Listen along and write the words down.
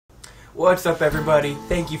What's up everybody?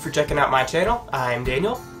 Thank you for checking out my channel. I'm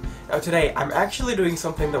Daniel. Now today, I'm actually doing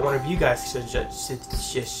something that one of you guys suggested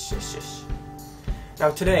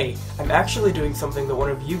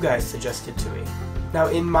to me. Now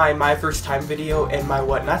in my first time video and my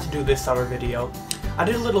what not to do this summer video, I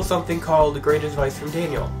did a little something called Great Advice from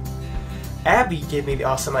Daniel. Abby gave me the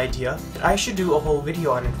awesome idea that I should do a whole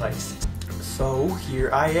video on advice. So here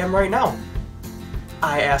I am right now.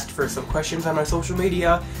 I asked for some questions on my social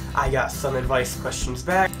media, I got some advice questions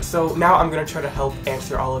back, so now I'm going to try to help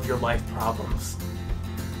answer all of your life problems.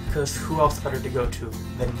 Because who else better to go to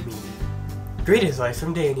than me? Great advice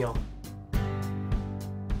from Daniel.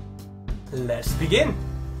 Let's begin.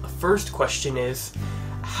 The first question is,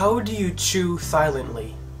 how do you chew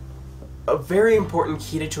silently? A very important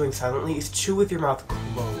key to chewing silently is chew with your mouth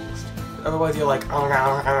closed. Otherwise you're like,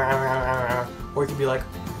 or you can be like,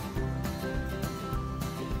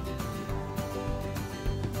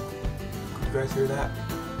 you guys hear that?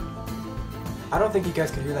 I don't think you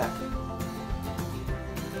guys could hear that.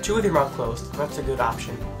 Chew with your mouth closed. That's a good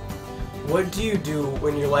option. What do you do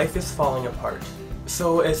when your life is falling apart?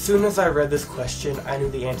 So as soon as I read this question, I knew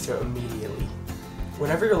the answer immediately.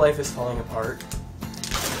 Whenever your life is falling apart,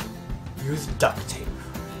 use duct tape.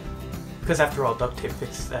 Because after all, duct tape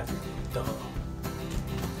fixes everything. Duh.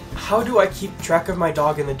 How do I keep track of my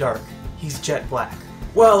dog in the dark? He's jet black.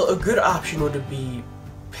 Well, a good option would be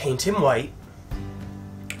paint him white.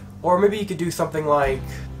 Or maybe you could do something like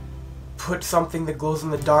put something that glows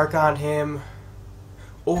in the dark on him.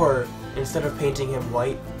 Or instead of painting him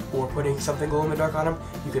white or putting something glow in the dark on him,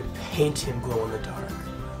 you could paint him glow in the dark.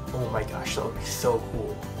 Oh my gosh, that would be so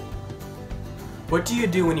cool. What do you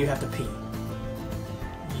do when you have to pee?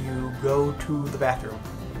 You go to the bathroom.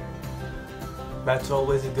 That's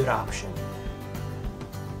always a good option.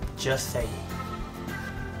 Just saying.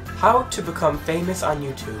 How to become famous on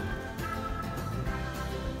YouTube?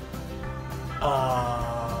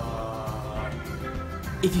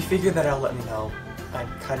 If you figure that out, let me know. I'd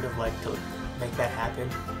kind of like to make that happen.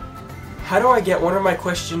 How do I get one of my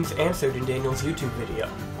questions answered in Daniel's YouTube video?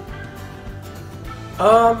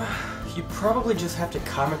 You probably just have to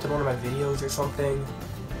comment on one of my videos or something.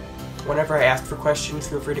 Whenever I ask for questions,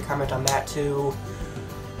 feel free to comment on that too.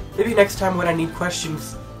 Maybe next time when I need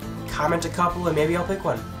questions, comment a couple and maybe I'll pick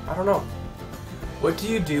one. I don't know. What do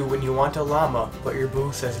you do when you want a llama, but your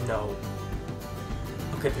boo says no?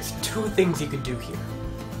 Okay, there's two things you could do here.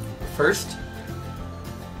 First,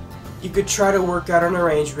 you could try to work out an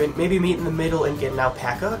arrangement, maybe meet in the middle and get an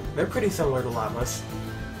alpaca. They're pretty similar to llamas.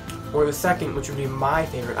 Or the second, which would be my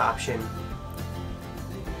favorite option,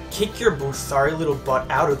 kick your boo's sorry little butt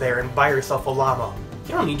out of there and buy yourself a llama.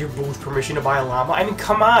 You don't need your boo's permission to buy a llama. I mean,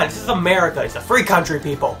 come on, this is America. It's a free country,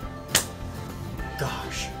 people.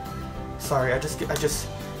 Gosh. Sorry, I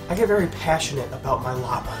get very passionate about my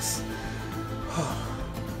llamas.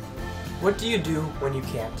 What do you do when you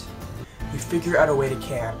can't? You figure out a way to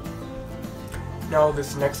can. Now,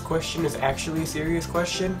 this next question is actually a serious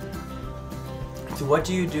question. So what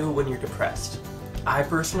do you do when you're depressed? I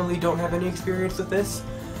personally don't have any experience with this,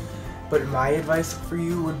 but my advice for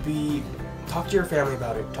you would be talk to your family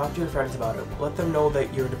about it, talk to your friends about it, let them know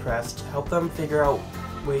that you're depressed, help them figure out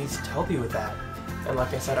ways to help you with that. And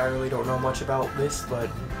like I said, I really don't know much about this, but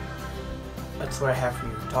that's what I have for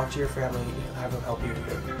you. Talk to your family, have them help you with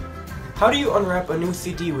it. How do you unwrap a new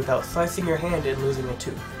CD without slicing your hand and losing a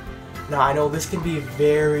tooth? Now I know this can be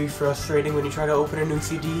very frustrating when you try to open a new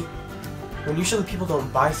CD, when usually people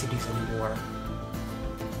don't buy CDs anymore.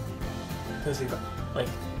 Because they got, like,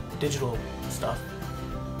 digital stuff.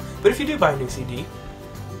 But if you do buy a new CD,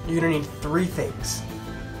 you're gonna need three things.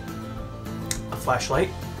 A flashlight,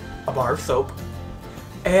 a bar of soap,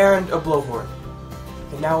 and a blowhorn.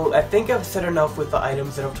 And now, I think I've said enough with the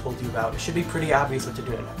items that I've told you about. It should be pretty obvious what to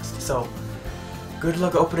do next. So, good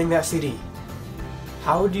luck opening that CD.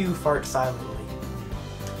 How do you fart silently?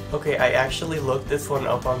 Okay, I actually looked this one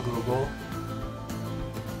up on Google.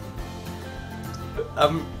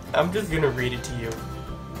 I'm just gonna read it to you.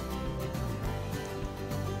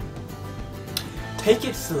 Take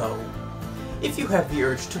it slow. If you have the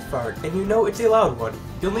urge to fart and you know it's a loud one,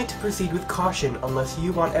 you'll need to proceed with caution unless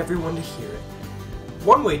you want everyone to hear it.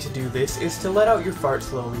 One way to do this is to let out your fart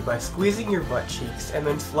slowly by squeezing your butt cheeks and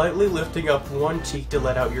then slightly lifting up one cheek to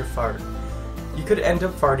let out your fart. You could end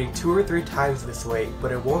up farting 2 or 3 times this way,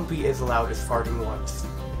 but it won't be as loud as farting once.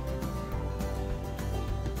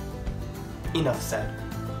 Enough said.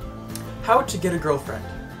 How to get a girlfriend.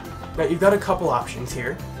 Now you've got a couple options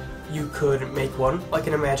here. You could make one, like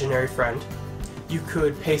an imaginary friend. You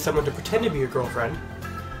could pay someone to pretend to be your girlfriend.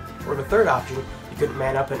 Or the third option, you could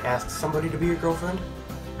man up and ask somebody to be your girlfriend.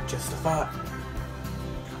 Just a thought.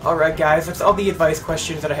 Alright guys, that's all the advice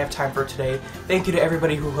questions that I have time for today. Thank you to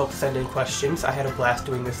everybody who helped send in questions. I had a blast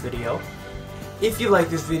doing this video. If you like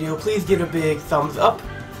this video, please give it a big thumbs up.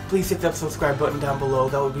 Please hit that subscribe button down below,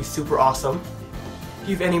 that would be super awesome. If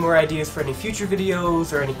you have any more ideas for any future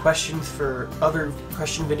videos or any questions for other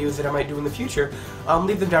question videos that I might do in the future,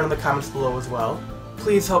 leave them down in the comments below as well.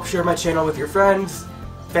 Please help share my channel with your friends,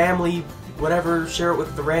 family, whatever. Share it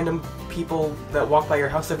with the random people that walk by your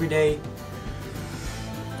house every day.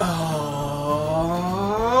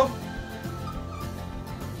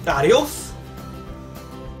 Adios!